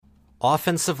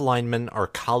Offensive linemen are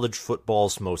college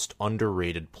football's most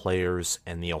underrated players,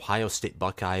 and the Ohio State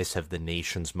Buckeyes have the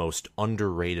nation's most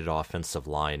underrated offensive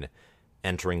line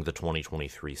entering the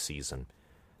 2023 season.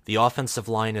 The offensive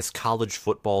line is college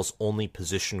football's only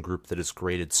position group that is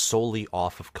graded solely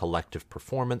off of collective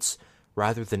performance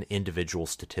rather than individual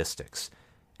statistics.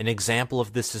 An example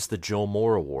of this is the Joe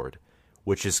Moore Award,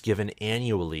 which is given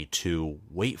annually to,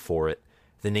 wait for it,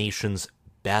 the nation's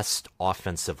best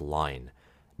offensive line.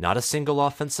 Not a single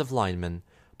offensive lineman,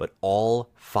 but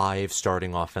all 5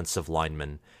 starting offensive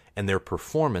linemen, and their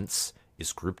performance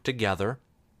is grouped together,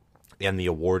 and the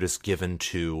award is given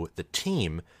to the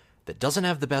team that doesn't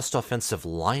have the best offensive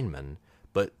lineman,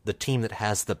 but the team that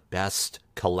has the best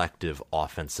collective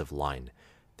offensive line.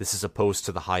 This is opposed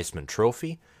to the Heisman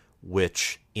Trophy,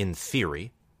 which, in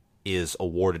theory, is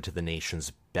awarded to the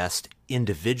nation's best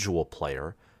individual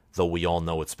player, though we all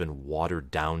know it's been watered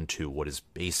down to what is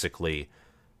basically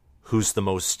who's the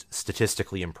most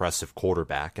statistically impressive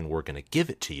quarterback, and we're going to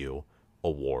give it to you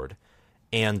award,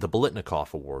 and the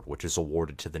Biletnikoff Award, which is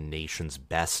awarded to the nation's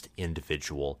best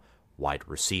individual wide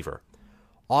receiver.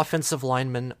 Offensive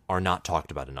linemen are not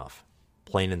talked about enough,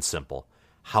 plain and simple.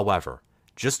 However,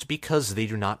 just because they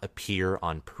do not appear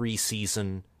on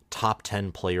preseason top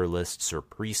 10 player lists or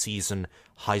preseason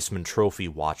Heisman Trophy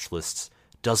watch lists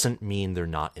doesn't mean they're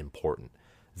not important.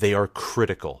 They are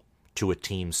critical to a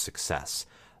team's success.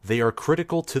 They are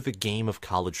critical to the game of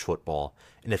college football,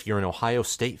 and if you're an Ohio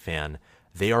State fan,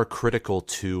 they are critical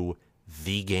to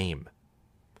the game.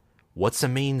 What's a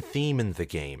main theme in the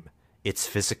game? It's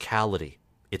physicality,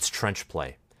 it's trench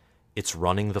play, it's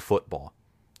running the football.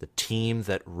 The team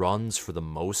that runs for the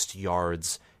most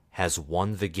yards has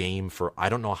won the game for I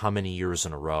don't know how many years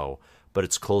in a row, but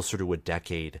it's closer to a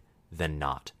decade than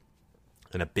not.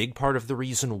 And a big part of the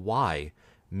reason why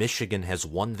Michigan has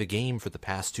won the game for the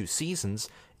past 2 seasons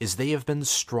is they have been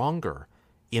stronger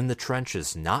in the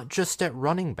trenches, not just at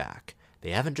running back.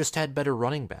 They haven't just had better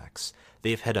running backs.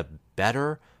 They've had a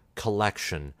better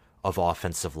collection of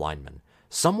offensive linemen.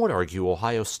 Some would argue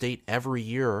Ohio State every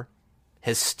year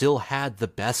has still had the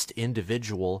best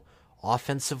individual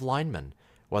offensive linemen,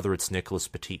 whether it's Nicholas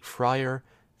Petit-Frere,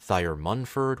 Thayer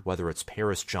Munford, whether it's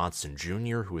Paris Johnson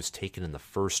Jr., who was taken in the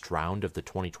first round of the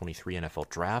 2023 NFL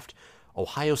Draft.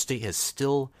 Ohio State has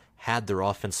still had their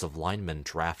offensive linemen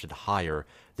drafted higher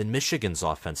than Michigan's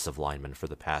offensive linemen for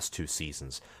the past 2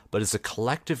 seasons. But as a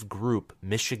collective group,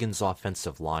 Michigan's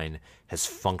offensive line has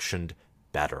functioned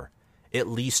better, at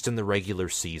least in the regular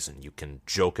season. You can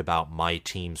joke about my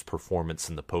team's performance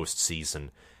in the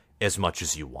postseason as much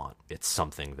as you want. It's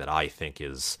something that I think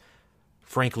is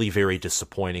frankly very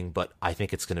disappointing, but I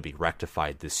think it's going to be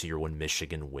rectified this year when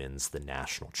Michigan wins the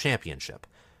national championship.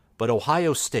 But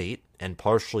Ohio State, and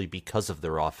partially because of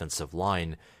their offensive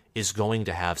line, is going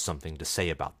to have something to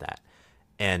say about that.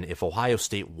 And if Ohio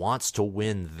State wants to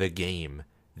win the game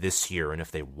this year, and if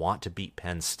they want to beat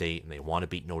Penn State, and they want to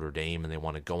beat Notre Dame, and they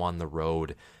want to go on the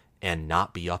road and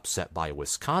not be upset by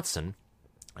Wisconsin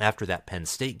after that Penn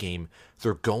State game,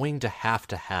 they're going to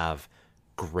have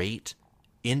great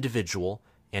individual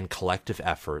and collective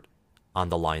effort on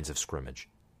the lines of scrimmage,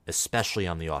 especially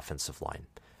on the offensive line.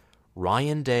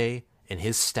 Ryan Day and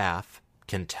his staff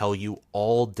can tell you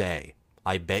all day,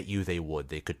 I bet you they would,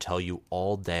 they could tell you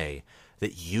all day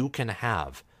that you can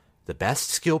have the best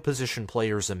skill position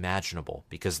players imaginable,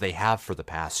 because they have for the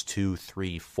past 2,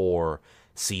 3, 4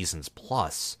 seasons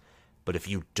plus. But if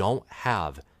you don't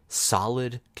have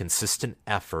solid, consistent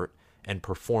effort and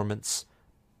performance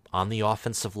on the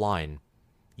offensive line,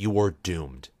 you are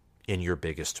doomed in your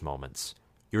biggest moments.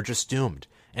 You're just doomed.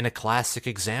 And a classic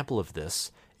example of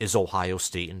this is Ohio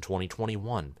State in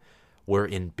 2021, where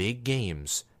in big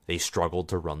games they struggled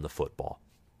to run the football.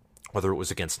 Whether it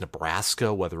was against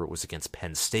Nebraska, whether it was against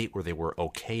Penn State, where they were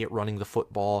okay at running the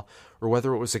football, or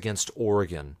whether it was against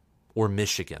Oregon or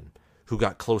Michigan, who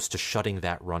got close to shutting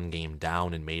that run game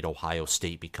down and made Ohio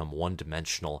State become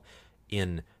one-dimensional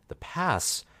in the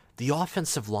pass, the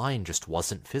offensive line just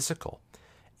wasn't physical.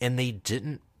 And they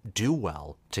didn't do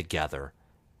well together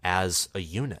as a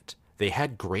unit. They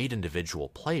had great individual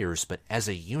players, but as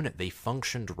a unit, they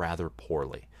functioned rather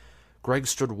poorly. Greg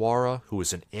Studwara, who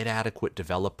was an inadequate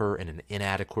developer and an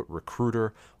inadequate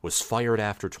recruiter, was fired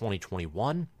after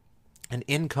 2021, and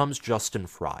in comes Justin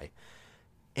Fry.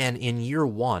 And in year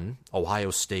 1,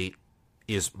 Ohio State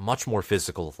is much more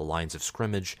physical at the lines of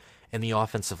scrimmage, and the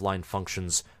offensive line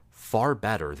functions far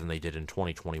better than they did in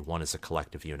 2021 as a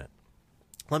collective unit.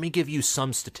 Let me give you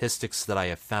some statistics that I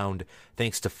have found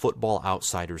thanks to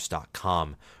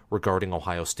FootballOutsiders.com regarding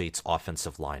Ohio State's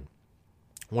offensive line.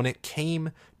 When it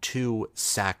came to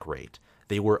sack rate,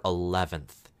 they were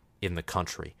 11th in the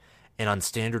country. And on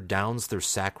standard downs, their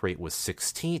sack rate was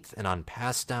 16th, and on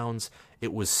pass downs,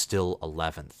 it was still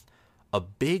 11th. A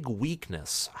big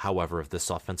weakness, however, of this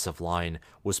offensive line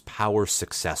was power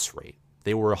success rate.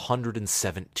 They were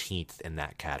 117th in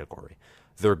that category.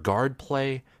 Their guard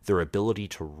play, their ability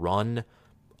to run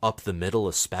up the middle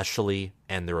especially,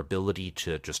 and their ability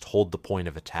to just hold the point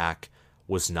of attack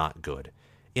was not good.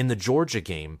 In the Georgia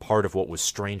game, part of what was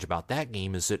strange about that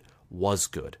game is it was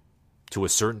good to a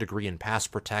certain degree in pass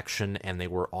protection, and they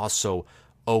were also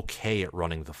okay at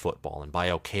running the football. And by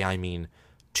okay, I mean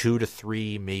 2 to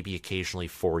 3, maybe occasionally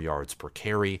 4 yards per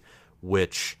carry,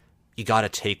 which you got to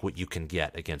take what you can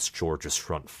get against Georgia's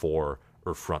front 4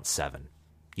 or front 7.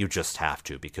 You just have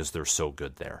to because they're so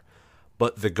good there.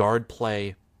 But the guard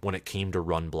play, when it came to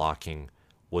run blocking,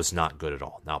 was not good at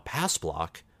all. Now, pass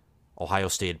block, Ohio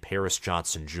State had Paris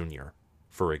Johnson Jr.,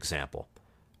 for example,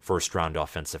 first-round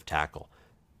offensive tackle.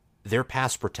 Their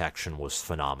pass protection was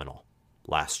phenomenal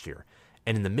last year.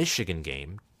 And in the Michigan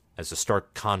game, as a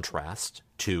stark contrast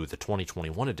to the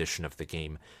 2021 edition of the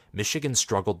game, Michigan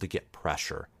struggled to get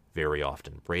pressure very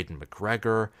often. Braden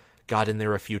McGregor got in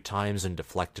there a few times and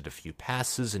deflected a few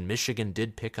passes, and Michigan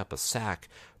did pick up a sack,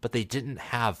 but they didn't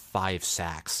have 5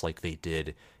 sacks like they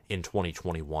did in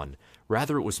 2021.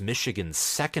 Rather, it was Michigan's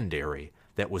secondary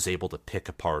that was able to pick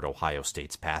apart Ohio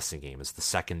State's passing game, as the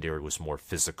secondary was more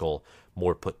physical,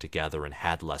 more put together, and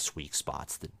had less weak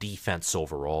spots. The defense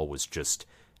overall was just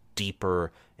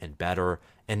deeper and better,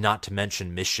 and not to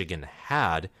mention Michigan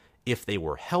had, if they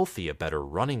were healthy, a better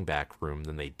running back room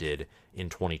than they did in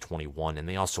 2021, and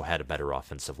they also had a better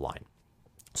offensive line.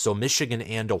 So Michigan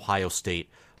and Ohio State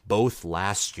both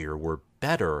last year were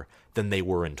better than they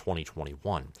were in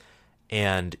 2021.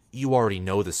 And you already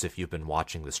know this if you've been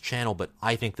watching this channel, but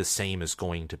I think the same is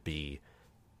going to be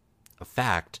a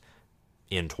fact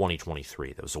in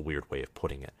 2023. That was a weird way of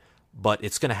putting it. But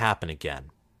it's going to happen again.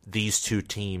 These two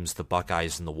teams, the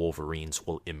Buckeyes and the Wolverines,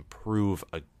 will improve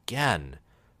again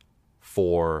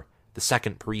for the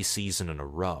second preseason in a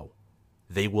row.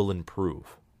 They will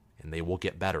improve, and they will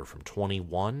get better. From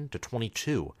 21 to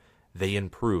 22, they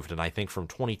improved. And I think from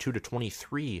 22 to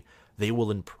 23, they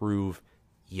will improve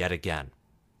yet again.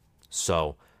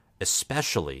 So,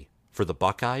 especially for the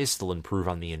Buckeyes, they'll improve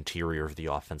on the interior of the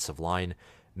offensive line.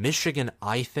 Michigan,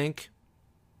 I think,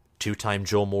 2-time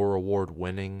Joe Moore Award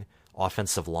winning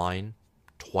offensive line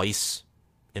twice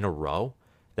in a row.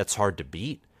 That's hard to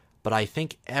beat, but I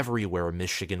think everywhere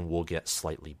Michigan will get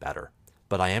slightly better.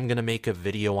 But I am going to make a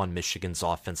video on Michigan's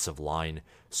offensive line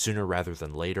sooner rather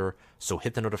than later, so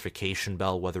hit the notification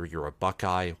bell whether you're a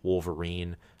Buckeye,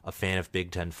 Wolverine, a fan of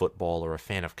Big Ten football, or a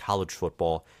fan of college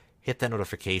football. Hit that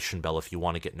notification bell if you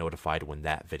want to get notified when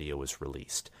that video is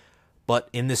released. But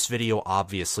in this video,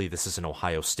 obviously, this is an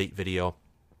Ohio State video,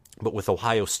 but with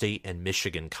Ohio State and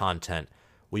Michigan content,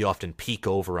 we often peek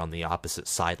over on the opposite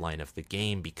sideline of the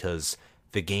game because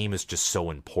the game is just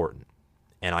so important.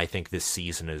 And I think this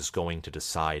season is going to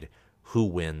decide who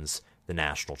wins the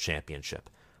national championship.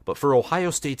 But for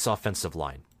Ohio State's offensive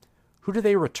line, who do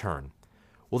they return?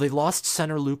 Well, they lost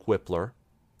center Luke Whippler,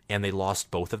 and they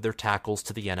lost both of their tackles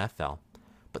to the NFL,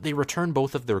 but they returned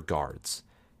both of their guards.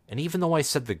 And even though I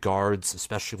said the guards,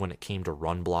 especially when it came to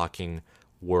run blocking,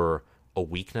 were a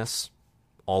weakness,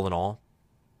 all in all,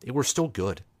 they were still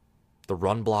good. The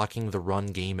run blocking, the run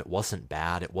game, it wasn't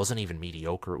bad. It wasn't even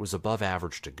mediocre. It was above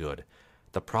average to good.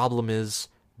 The problem is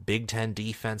Big Ten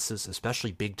defenses,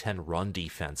 especially Big Ten run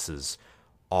defenses,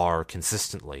 are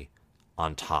consistently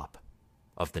on top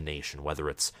of the nation, whether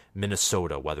it's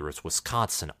Minnesota, whether it's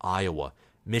Wisconsin, Iowa,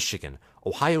 Michigan.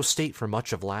 Ohio State for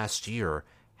much of last year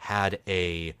had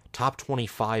a top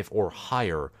 25 or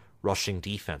higher rushing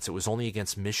defense. It was only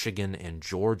against Michigan and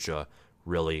Georgia,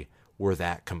 really, where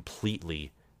that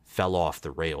completely fell off the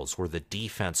rails, where the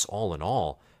defense, all in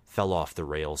all, fell off the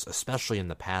rails, especially in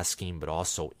the pass game, but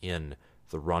also in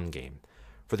the run game.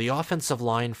 For the offensive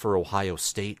line for Ohio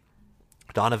State,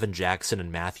 Donovan Jackson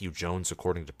and Matthew Jones,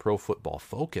 according to Pro Football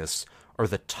Focus, are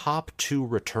the top 2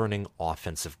 returning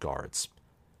offensive guards.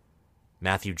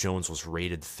 Matthew Jones was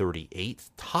rated 38th,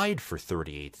 tied for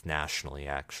 38th nationally,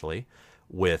 actually,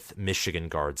 with Michigan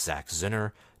guard Zach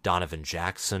Zinner. Donovan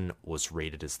Jackson was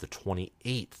rated as the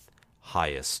 28th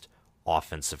highest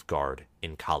offensive guard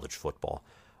in college football.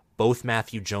 Both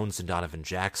Matthew Jones and Donovan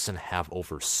Jackson have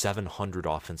over 700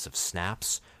 offensive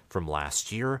snaps from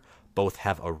last year. Both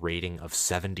have a rating of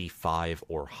 75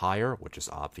 or higher, which is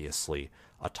obviously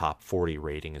a top 40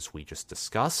 rating as we just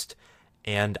discussed.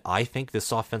 And I think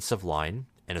this offensive line,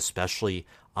 and especially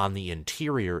on the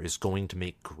interior, is going to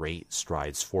make great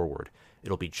strides forward.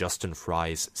 It'll be Justin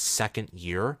Frye's second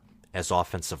year as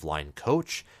offensive line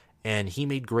coach, and he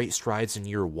made great strides in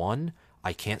year 1.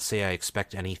 I can't say I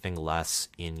expect anything less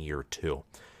in year 2.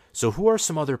 So who are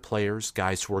some other players,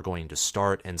 guys who are going to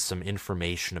start, and some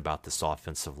information about this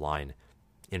offensive line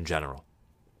in general?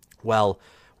 Well,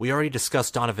 we already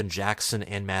discussed Donovan Jackson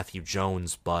and Matthew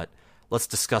Jones, but let's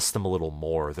discuss them a little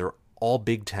more. They're all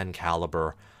Big Ten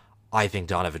caliber. I think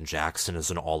Donovan Jackson is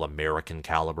an All-American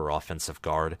caliber offensive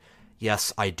guard.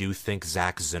 Yes, I do think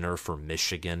Zach Zinner from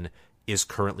Michigan is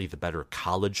currently the better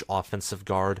college offensive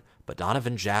guard, but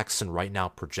Donovan Jackson right now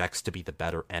projects to be the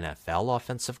better NFL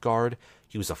offensive guard.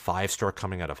 He was a 5-star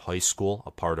coming out of high school,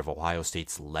 a part of Ohio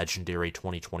State's legendary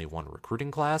 2021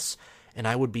 recruiting class, and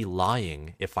I would be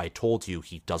lying if I told you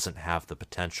he doesn't have the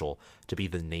potential to be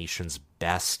the nation's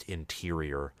best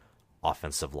interior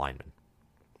offensive lineman.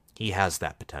 He has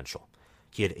that potential.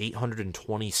 He had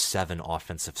 827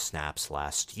 offensive snaps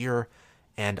last year,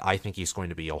 and I think he's going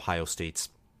to be Ohio State's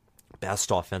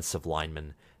best offensive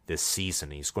lineman this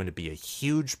season. He's going to be a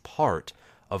huge part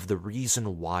of the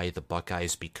reason why the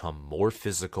Buckeyes become more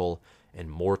physical and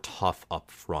more tough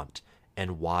up front,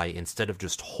 and why instead of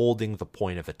just holding the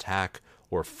point of attack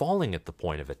or falling at the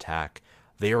point of attack,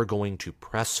 they are going to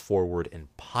press forward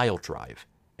and pile drive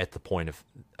at the point of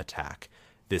attack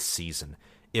this season.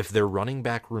 If their running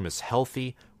back room is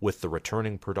healthy, with the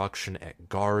returning production at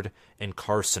guard and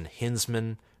Carson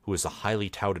Hinsman, who is a highly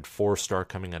touted 4-star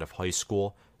coming out of high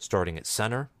school, starting at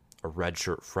center, a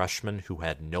redshirt freshman who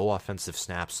had no offensive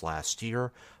snaps last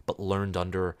year, but learned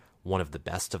under one of the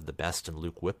best in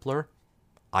Luke Whippler,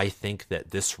 I think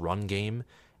that this run game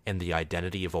and the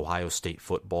identity of Ohio State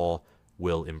football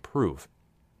will improve.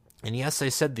 And yes, I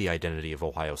said the identity of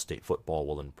Ohio State football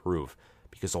will improve,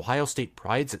 because Ohio State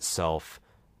prides itself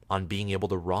on being able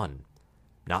to run.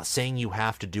 Not saying you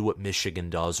have to do what Michigan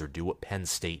does or do what Penn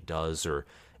State does or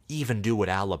even do what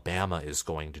Alabama is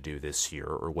going to do this year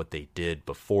or what they did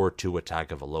before Tua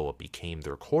Tagovailoa became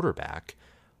their quarterback.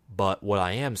 But what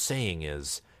I am saying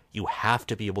is you have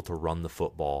to be able to run the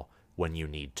football when you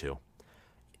need to.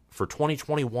 For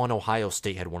 2021, Ohio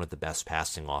State had one of the best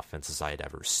passing offenses I had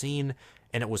ever seen,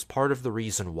 and it was part of the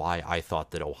reason why I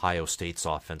thought that Ohio State's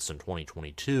offense in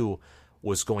 2022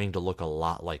 was going to look a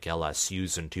lot like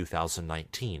LSU's in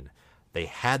 2019. They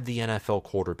had the NFL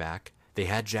quarterback, they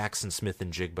had Jackson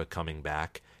Smith-Njigba coming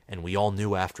back, and we all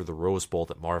knew after the Rose Bowl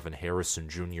that Marvin Harrison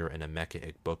Jr. and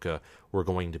Emeka Egbuka were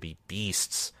going to be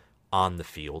beasts on the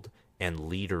field and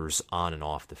leaders on and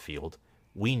off the field.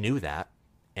 We knew that,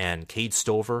 and Cade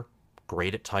Stover,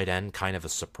 great at tight end, kind of a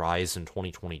surprise in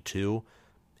 2022,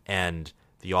 and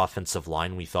the offensive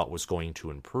line we thought was going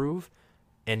to improve,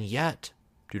 and yet,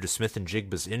 due to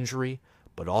Smith-Njigba's injury,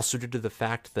 but also due to the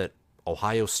fact that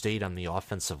Ohio State on the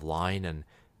offensive line and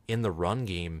in the run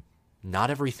game, not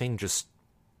everything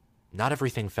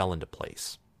fell into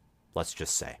place, let's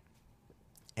just say.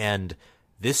 And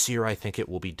this year, I think it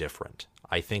will be different.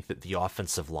 I think that the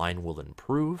offensive line will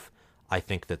improve. I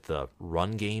think that the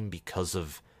run game, because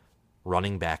of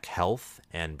running back health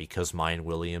and because Mayan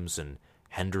Williams and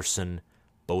Henderson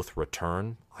both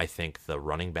return, I think the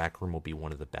running back room will be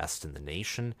one of the best in the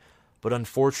nation. But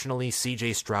unfortunately,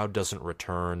 C.J. Stroud doesn't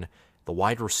return. The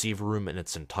wide receiver room in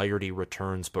its entirety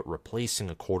returns, but replacing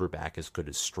a quarterback as good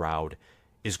as Stroud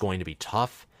is going to be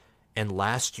tough. And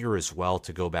last year as well,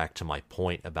 to go back to my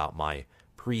point about my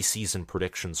preseason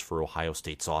predictions for Ohio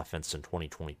State's offense in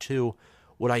 2022,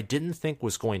 what I didn't think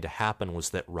was going to happen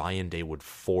was that Ryan Day would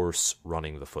force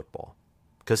running the football,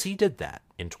 because he did that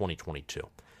in 2022.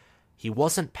 He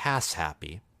wasn't pass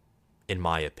happy, in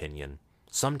my opinion.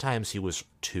 Sometimes he was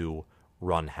too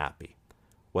run happy,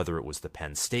 whether it was the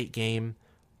Penn State game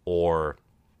or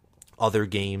other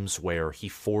games where he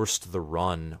forced the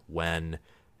run when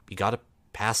you got to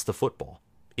pass the football.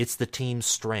 It's the team's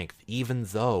strength. Even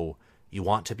though you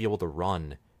want to be able to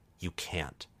run, you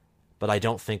can't. But I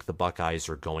don't think the Buckeyes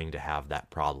are going to have that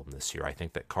problem this year. I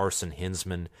think that Carson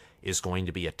Hinsman is going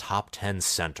to be a top 10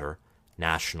 center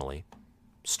nationally,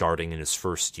 starting in his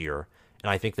first year.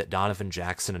 And I think that Donovan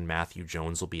Jackson and Matthew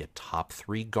Jones will be a top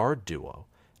 3 guard duo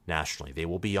nationally. They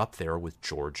will be up there with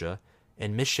Georgia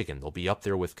and Michigan. They'll be up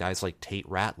there with guys like Tate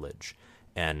Ratledge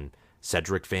and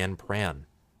Cedric Van Pran.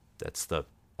 That's a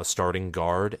starting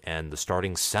guard and the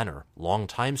starting center,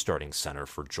 longtime starting center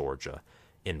for Georgia,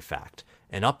 in fact.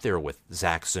 And up there with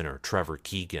Zach Zinner, Trevor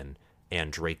Keegan,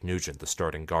 and Drake Nugent, the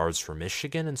starting guards for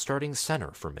Michigan and starting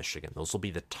center for Michigan. Those will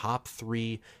be the top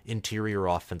 3 interior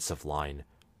offensive line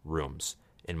rooms,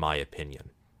 in my opinion.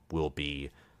 Will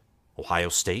be Ohio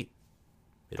State,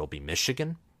 it'll be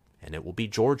Michigan, and it will be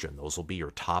Georgia. And those will be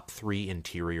your top 3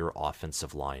 interior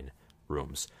offensive line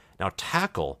rooms. Now,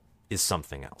 tackle is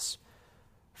something else.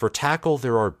 For tackle,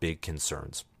 there are big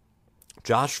concerns.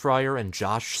 Josh Fryer and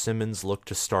Josh Simmons look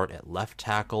to start at left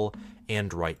tackle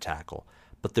and right tackle,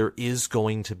 but there is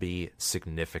going to be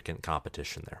significant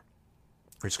competition there.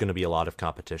 There's going to be a lot of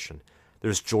competition.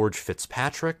 There's George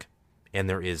Fitzpatrick, and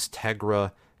there is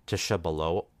Tegra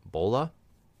Tishabola.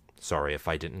 Sorry if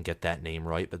I didn't get that name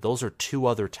right, but those are two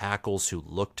other tackles who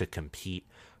look to compete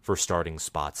for starting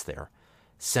spots there.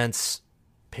 Since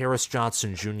Paris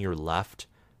Johnson Jr. left,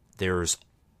 there's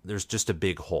just a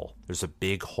big hole. There's a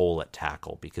big hole at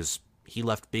tackle because he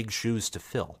left big shoes to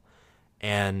fill.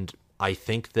 And I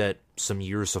think that some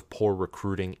years of poor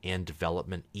recruiting and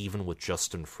development, even with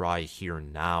Justin Frye here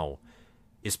now,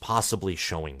 is possibly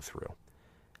showing through.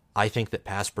 I think that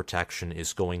pass protection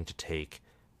is going to take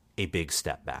a big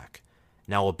step back.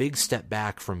 Now, a big step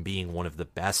back from being one of the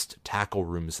best tackle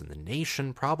rooms in the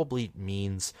nation probably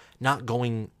means not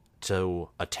going to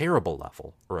a terrible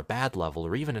level or a bad level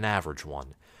or even an average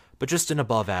one, but just an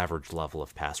above average level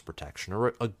of pass protection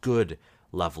or a good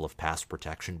level of pass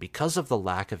protection. Because of the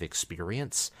lack of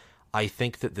experience, I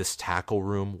think that this tackle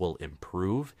room will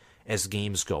improve as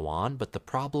games go on, but the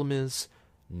problem is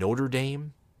Notre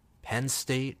Dame, Penn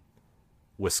State,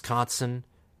 Wisconsin,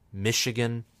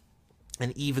 Michigan,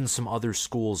 and even some other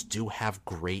schools do have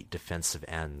great defensive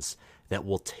ends that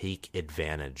will take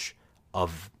advantage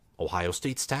of Ohio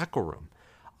State's tackle room.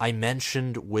 I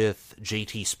mentioned with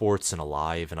JT Sports and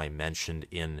Alive, and I mentioned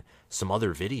in some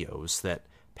other videos that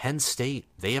Penn State,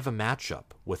 they have a matchup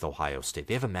with Ohio State.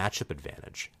 They have a matchup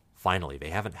advantage. Finally, they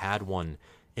haven't had one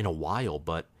in a while,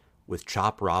 but with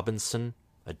Chop Robinson,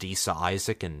 Adisa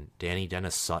Isaac, and Danny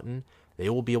Dennis Sutton, they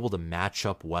will be able to match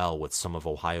up well with some of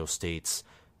Ohio State's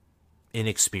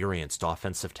inexperienced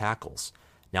offensive tackles.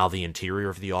 Now, the interior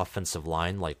of the offensive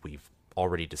line, like we've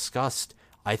already discussed,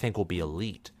 I think will be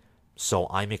elite. So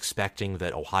I'm expecting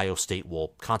that Ohio State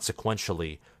will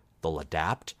consequentially, they'll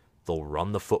adapt, they'll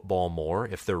run the football more.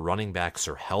 If their running backs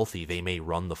are healthy, they may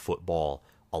run the football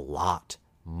a lot,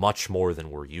 much more than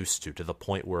we're used to the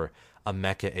point where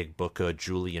Emeka Egbuka,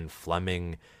 Julian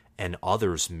Fleming, and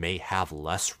others may have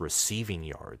less receiving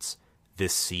yards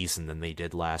this season than they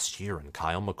did last year, and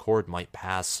Kyle McCord might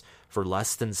pass for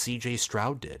less than C.J.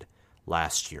 Stroud did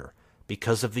last year.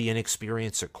 Because of the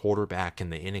inexperience at quarterback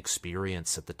and the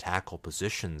inexperience at the tackle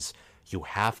positions, you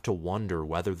have to wonder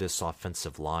whether this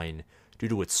offensive line, due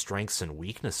to its strengths and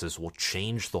weaknesses, will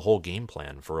change the whole game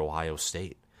plan for Ohio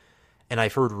State. And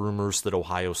I've heard rumors that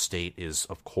Ohio State is,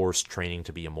 of course, training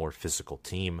to be a more physical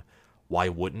team. Why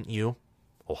wouldn't you?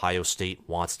 Ohio State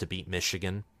wants to beat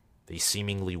Michigan. They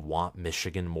seemingly want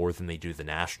Michigan more than they do the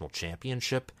national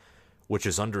championship, which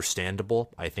is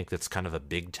understandable. I think that's kind of a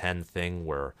Big Ten thing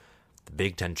where the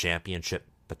Big Ten championship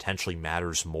potentially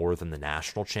matters more than the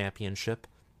national championship.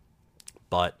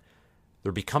 But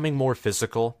they're becoming more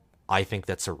physical. I think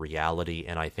that's a reality,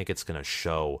 and I think it's going to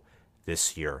show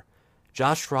this year.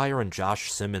 Josh Fryer and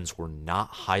Josh Simmons were not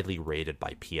highly rated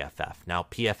by PFF. Now,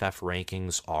 PFF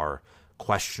rankings are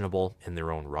questionable in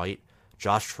their own right.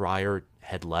 Josh Fryer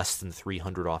had less than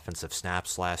 300 offensive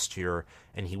snaps last year,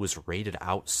 and he was rated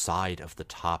outside of the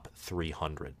top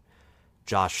 300.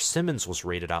 Josh Simmons was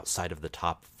rated outside of the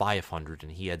top 500,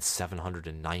 and he had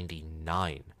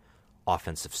 799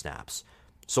 offensive snaps.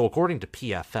 So according to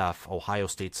PFF, Ohio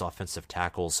State's offensive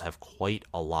tackles have quite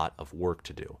a lot of work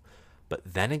to do. But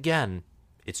then again,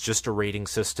 it's just a rating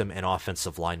system, and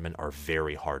offensive linemen are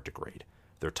very hard to grade.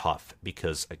 They're tough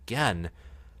because, again,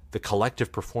 the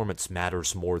collective performance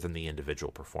matters more than the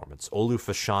individual performance. Olu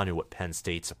Fashanu at Penn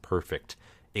State's a perfect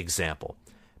example.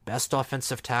 Best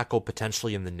offensive tackle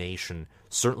potentially in the nation,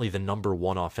 certainly the number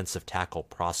one offensive tackle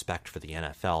prospect for the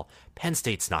NFL. Penn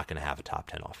State's not going to have a top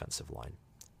 10 offensive line.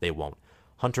 They won't.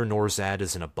 Hunter Norzad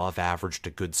is an above average to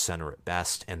good center at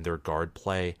best, and their guard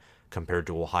play compared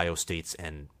to Ohio State's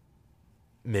and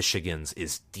Michigan's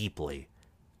is deeply,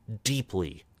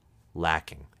 deeply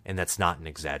lacking, and that's not an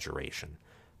exaggeration.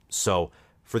 So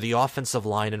for the offensive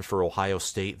line and for Ohio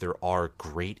State, there are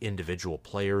great individual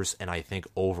players, and I think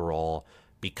overall,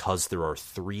 because there are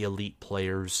 3 elite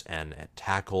players and at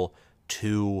tackle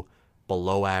 2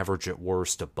 below average at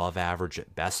worst, above average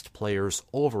at best players,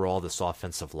 overall this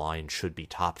offensive line should be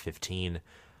top 15.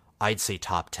 I'd say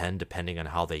top 10 depending on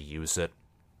how they use it.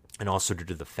 And also due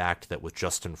to the fact that with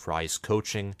Justin Frye's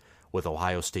coaching, with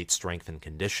Ohio State's strength and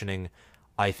conditioning,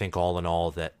 I think all in all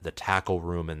that the tackle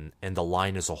room and the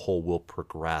line as a whole will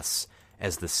progress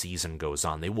as the season goes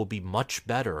on. They will be much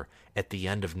better at the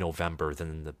end of November than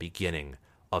in the beginning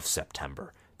of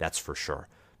September. That's for sure.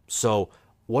 So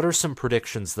what are some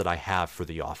predictions that I have for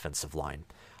the offensive line?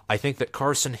 I think that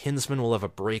Carson Hinsman will have a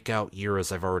breakout year,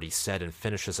 as I've already said, and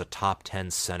finish as a top 10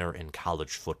 center in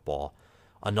college football.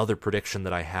 Another prediction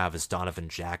that I have is Donovan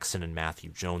Jackson and Matthew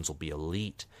Jones will be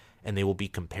elite, and they will be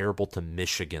comparable to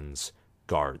Michigan's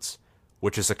guards,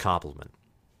 which is a compliment.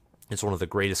 It's one of the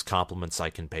greatest compliments I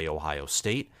can pay Ohio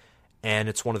State, and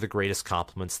it's one of the greatest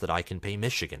compliments that I can pay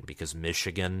Michigan, because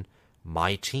Michigan,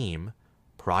 my team,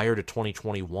 prior to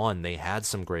 2021, they had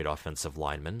some great offensive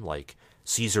linemen like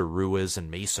Cesar Ruiz and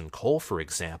Mason Cole, for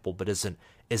example, but as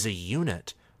a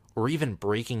unit, or even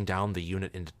breaking down the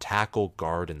unit into tackle,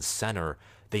 guard, and center,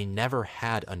 they never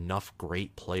had enough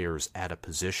great players at a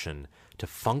position to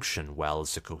function well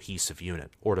as a cohesive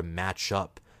unit or to match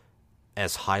up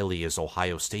as highly as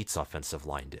Ohio State's offensive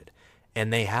line did.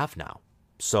 And they have now.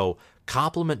 So,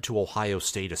 compliment to Ohio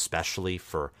State especially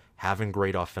for having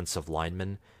great offensive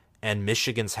linemen, and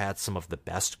Michigan's had some of the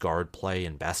best guard play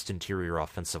and best interior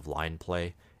offensive line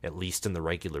play, at least in the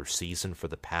regular season for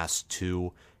the past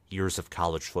 2 years of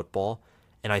college football.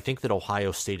 And I think that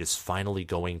Ohio State is finally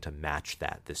going to match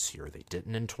that this year. They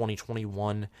didn't in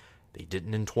 2021. They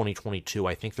didn't in 2022.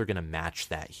 I think they're going to match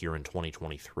that here in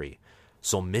 2023.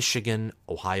 So Michigan,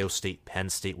 Ohio State, Penn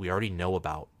State, we already know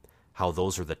about how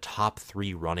those are the top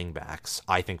 3 running backs.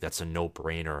 I think that's a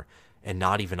no-brainer and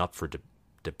not even up for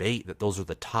debate that those are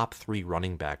the top 3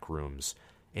 running back rooms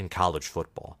in college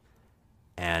football.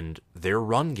 And their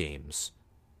run games,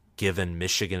 given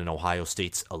Michigan and Ohio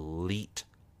State's elite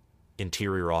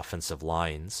interior offensive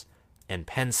lines, and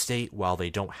Penn State, while they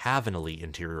don't have an elite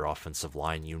interior offensive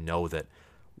line, you know that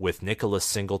with Nicholas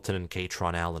Singleton and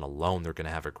Katron Allen alone, they're going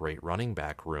to have a great running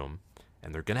back room,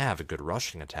 and they're going to have a good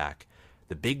rushing attack.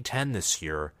 The Big Ten this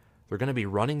year, they're going to be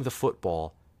running the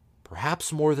football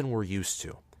perhaps more than we're used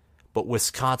to, but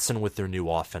Wisconsin with their new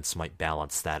offense might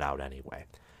balance that out anyway.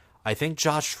 I think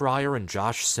Josh Fryer and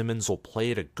Josh Simmons will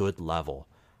play at a good level,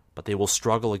 but they will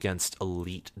struggle against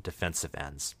elite defensive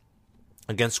ends.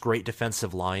 Against great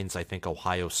defensive lines, I think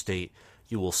Ohio State,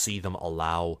 you will see them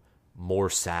allow more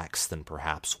sacks than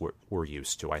perhaps we're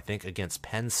used to. I think against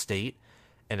Penn State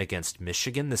and against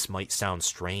Michigan, this might sound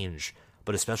strange,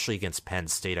 but especially against Penn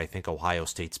State, I think Ohio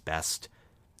State's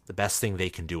the best thing they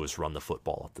can do is run the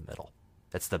football up the middle.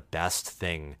 That's the best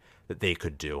thing that they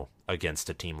could do against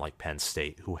a team like Penn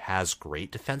State, who has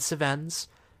great defensive ends,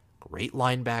 great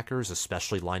linebackers,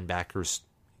 especially linebackers,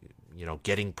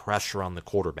 getting pressure on the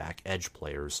quarterback, edge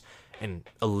players, and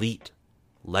elite,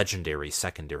 legendary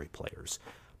secondary players,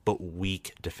 but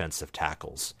weak defensive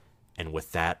tackles. And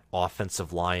with that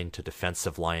offensive line to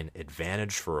defensive line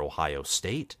advantage for Ohio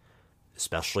State,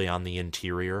 especially on the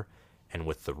interior, and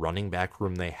with the running back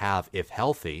room they have, if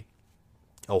healthy,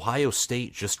 Ohio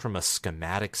State, just from a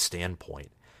schematic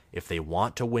standpoint, if they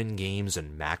want to win games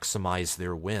and maximize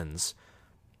their wins,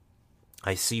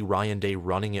 I see Ryan Day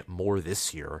running it more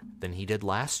this year than he did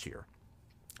last year.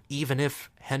 Even if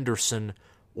Henderson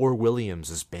or Williams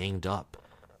is banged up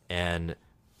and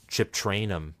Chip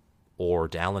Trayanum or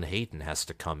Dallin Hayden has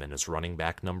to come in as running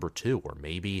back number 2, or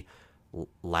maybe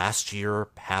last year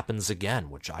happens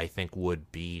again, which I think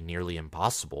would be nearly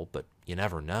impossible, but you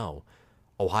never know.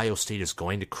 Ohio State is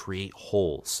going to create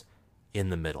holes in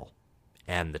the middle.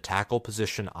 And the tackle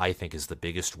position, I think, is the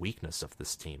biggest weakness of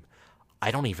this team.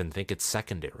 I don't even think it's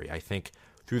secondary. I think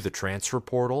through the transfer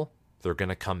portal, they're going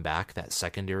to come back, that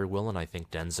secondary will, and I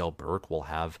think Denzel Burke will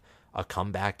have a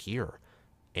comeback year.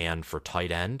 And for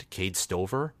tight end, Cade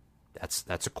Stover,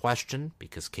 that's a question,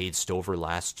 because Cade Stover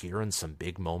last year in some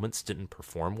big moments didn't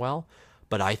perform well,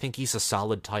 but I think he's a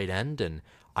solid tight end, and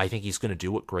I think he's going to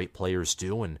do what great players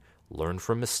do and learn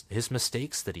from his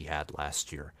mistakes that he had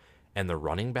last year. And the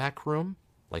running back room,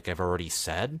 like I've already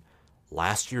said,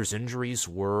 last year's injuries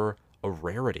were a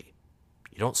rarity.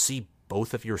 You don't see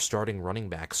both of your starting running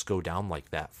backs go down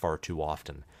like that far too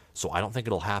often, so I don't think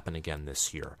it'll happen again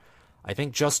this year. I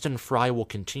think Justin Fry will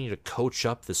continue to coach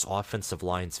up this offensive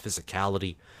line's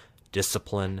physicality,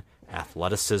 discipline,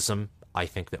 athleticism. I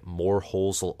think that more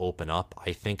holes will open up.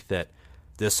 I think that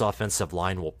this offensive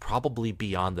line will probably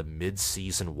be on the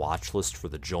mid-season watch list for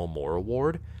the Joe Moore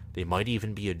Award. They might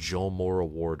even be a Joe Moore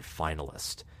Award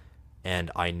finalist. And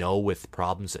I know with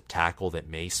problems at tackle that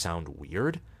may sound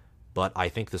weird, but I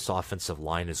think this offensive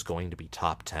line is going to be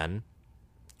top 10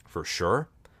 for sure.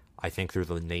 I think they're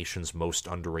the nation's most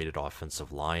underrated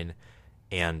offensive line,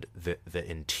 and the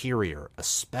interior,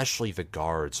 especially the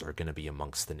guards, are going to be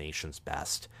amongst the nation's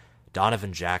best.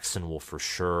 Donovan Jackson will for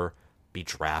sure be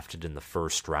drafted in the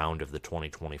first round of the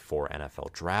 2024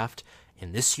 NFL Draft,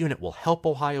 and this unit will help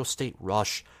Ohio State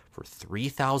rush for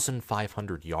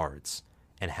 3,500 yards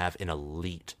and have an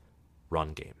elite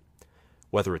run game.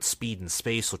 Whether it's speed and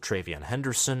space with Travion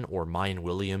Henderson or Mayan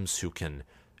Williams, who can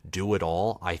do it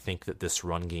all, I think that this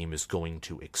run game is going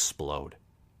to explode.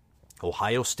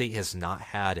 Ohio State has not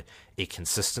had a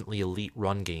consistently elite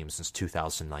run game since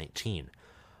 2019.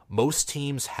 Most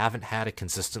teams haven't had a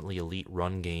consistently elite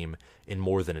run game in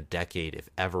more than a decade, if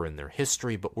ever, in their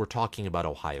history, but we're talking about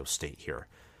Ohio State here.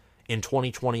 In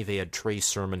 2020, they had Trey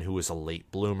Sermon, who was a late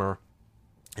bloomer.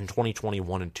 In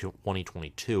 2021 and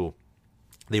 2022,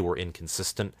 they were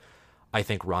inconsistent. I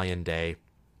think Ryan Day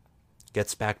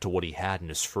gets back to what he had in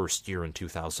his first year in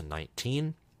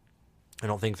 2019. I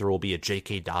don't think there will be a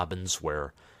J.K. Dobbins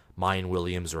where Mayan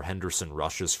Williams or Henderson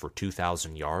rushes for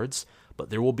 2,000 yards, but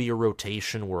there will be a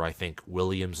rotation where I think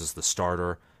Williams is the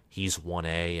starter. He's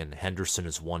 1A and Henderson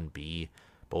is 1B.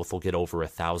 Both will get over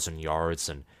 1,000 yards,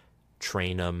 and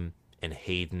Trainum and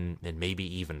Hayden and maybe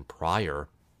even Pryor,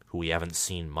 who we haven't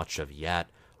seen much of yet,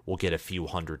 will get a few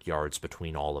hundred yards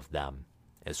between all of them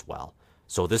as well.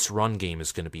 So this run game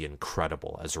is going to be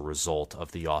incredible as a result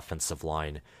of the offensive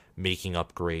line making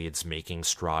upgrades, making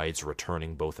strides,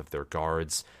 returning both of their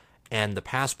guards. And the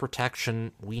pass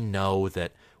protection, we know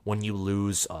that when you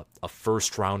lose a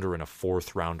first rounder and a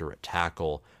fourth rounder at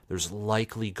tackle, there's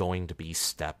likely going to be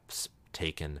steps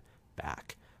taken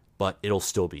back, but it'll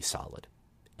still be solid.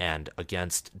 And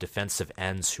against defensive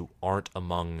ends who aren't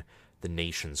among the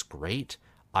nation's great,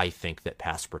 I think that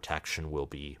pass protection will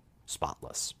be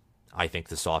spotless. I think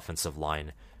this offensive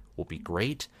line will be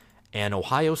great. And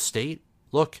Ohio State,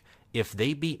 look, if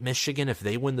they beat Michigan, if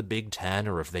they win the Big Ten,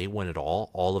 or if they win it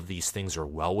all of these things are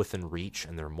well within reach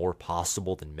and they're more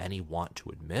possible than many want to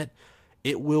admit.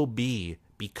 It will be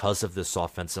because of this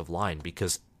offensive line,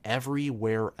 because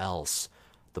everywhere else,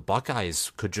 the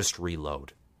Buckeyes could just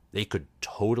reload. They could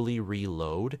totally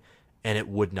reload, and it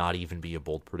would not even be a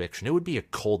bold prediction. It would be a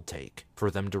cold take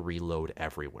for them to reload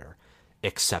everywhere,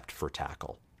 except for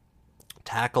tackle.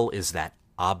 Tackle is that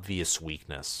obvious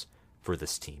weakness for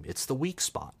this team. It's the weak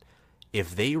spot.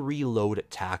 If they reload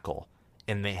at tackle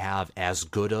and they have as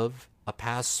good of a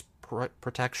pass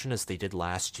protection as they did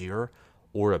last year,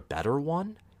 or a better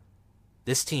one,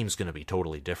 this team's going to be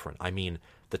totally different. I mean,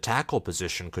 the tackle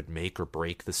position could make or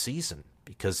break the season,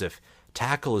 because if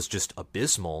tackle is just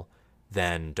abysmal,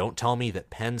 then don't tell me that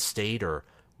Penn State or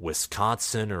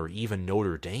Wisconsin or even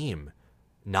Notre Dame,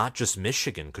 not just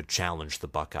Michigan, could challenge the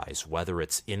Buckeyes, whether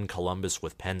it's in Columbus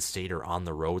with Penn State or on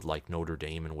the road like Notre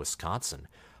Dame and Wisconsin.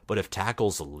 But if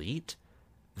tackle's elite,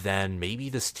 then maybe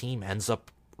this team ends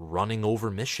up running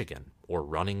over Michigan or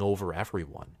running over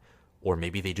everyone. Or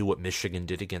maybe they do what Michigan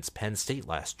did against Penn State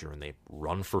last year and they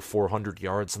run for 400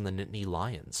 yards on the Nittany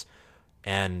Lions.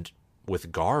 And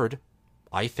with guard,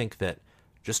 I think that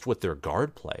just with their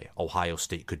guard play, Ohio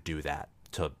State could do that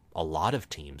to a lot of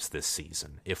teams this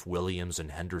season. If Williams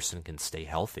and Henderson can stay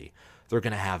healthy, they're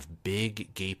going to have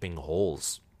big gaping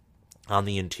holes on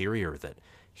the interior that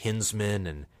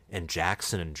Hinsman and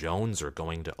Jackson and Jones are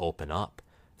going to open up.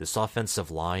 This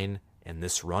offensive line and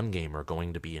this run game are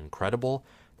going to be incredible.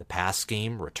 The pass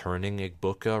game, returning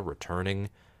Igbuka, returning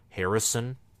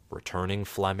Harrison, returning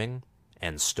Fleming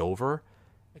and Stover.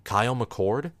 Kyle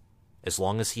McCord, as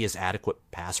long as he has adequate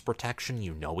pass protection,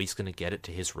 you know he's going to get it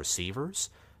to his receivers.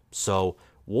 So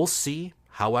we'll see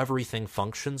how everything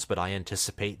functions, but I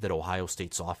anticipate that Ohio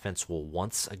State's offense will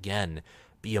once again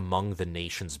be among the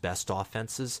nation's best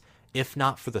offenses, if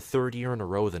not for the third year in a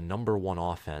row, the number one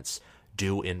offense,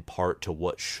 due in part to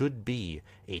what should be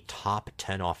a top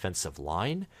 10 offensive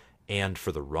line, and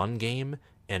for the run game,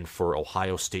 and for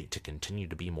Ohio State to continue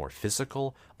to be more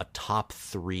physical, a top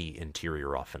 3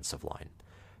 interior offensive line.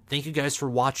 Thank you guys for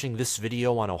watching this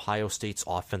video on Ohio State's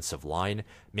offensive line.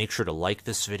 Make sure to like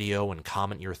this video and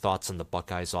comment your thoughts on the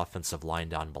Buckeyes offensive line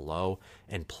down below.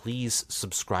 And please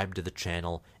subscribe to the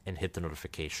channel and hit the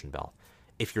notification bell.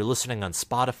 If you're listening on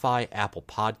Spotify, Apple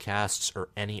Podcasts, or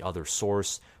any other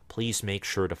source, please make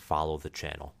sure to follow the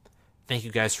channel. Thank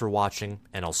you guys for watching,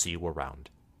 and I'll see you around.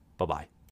 Bye-bye.